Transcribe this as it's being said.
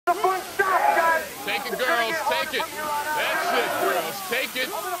the fun stops, guys. Take it, girls, take it. That's it, girls. Take it,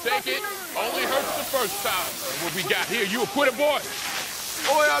 take it. Only hurts the first time. What we got here, you a quitter, boy?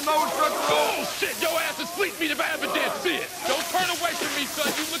 Oh, yeah, I know it's such a Oh, shit, your ass is sleep me if I ever did see it. Don't turn away from me, son.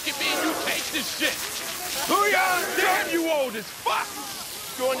 You look at me and you take this shit. Booyah! Damn, you old as fuck.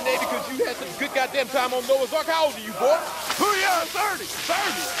 Joined the Navy because you had some good goddamn time on Noah's Ark. How old are you, boy? Booyah, 30.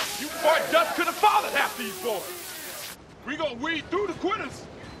 30? You Bart Dust could have fathered half these boys. We gonna weed through the quitters.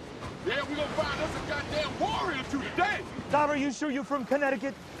 Yeah, we gonna find us a goddamn warrior to today. Tom, are you sure you're from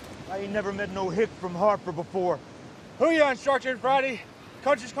Connecticut? I ain't never met no hick from Hartford before. Booyah, Instructor Friday.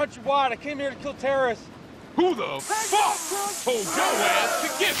 Country's countrywide. I came here to kill terrorists. Who the fuck told your ass to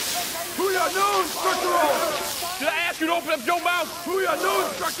get it? Booyah, no, Instructor O! Did I ask you to open up your mouth? Booyah, no,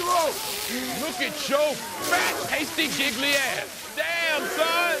 Instructor O! Look at your fat, tasty, giggly ass. Damn,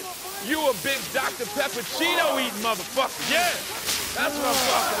 son. You a big Dr. Peppercino eating motherfucker. Yeah, that's what I'm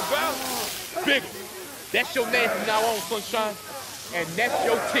talking about. Bigger. That's your name from now on, Sunshine. And that's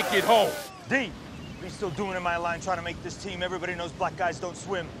your ticket home. D, we still doing in my line trying to make this team. Everybody knows black guys don't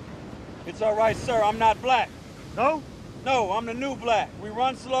swim. It's all right, sir. I'm not black. No? No, I'm the new black. We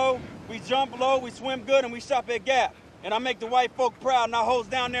run slow, we jump low, we swim good, and we shop at Gap. And I make the white folk proud, and I holds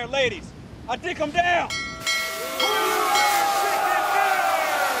down their ladies. I dick them down.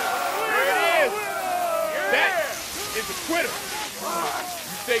 That is a quitter.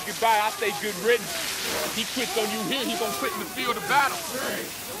 You say goodbye, I say good riddance. If he quits on you here, he gonna quit in the field of battle.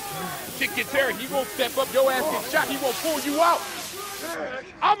 Shit gets hairy, he won't step up, your ass gets shot, he won't pull you out.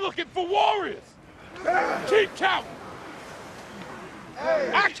 I'm looking for warriors. Keep counting.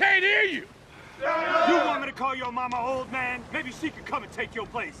 I can't hear you. You want me to call your mama old man? Maybe she could come and take your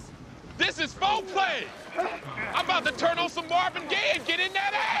place. This is foul play. I'm about to turn on some Marvin Gaye and get in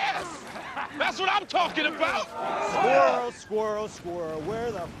that ass. That's what I'm talking about. Squirrel, squirrel, squirrel.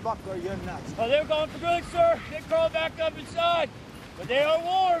 Where the fuck are your nuts? Oh, they're going for good, sir. They crawled back up inside, but they are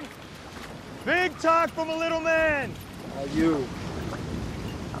warm. Big talk from a little man. You.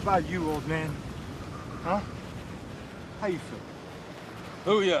 How about you, old man? Huh? How you feel?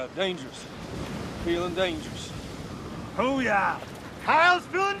 Booyah, dangerous. Feeling dangerous. Hoo-yah! Kyle's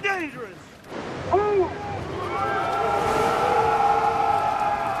feeling dangerous.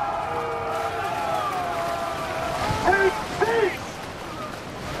 Hey!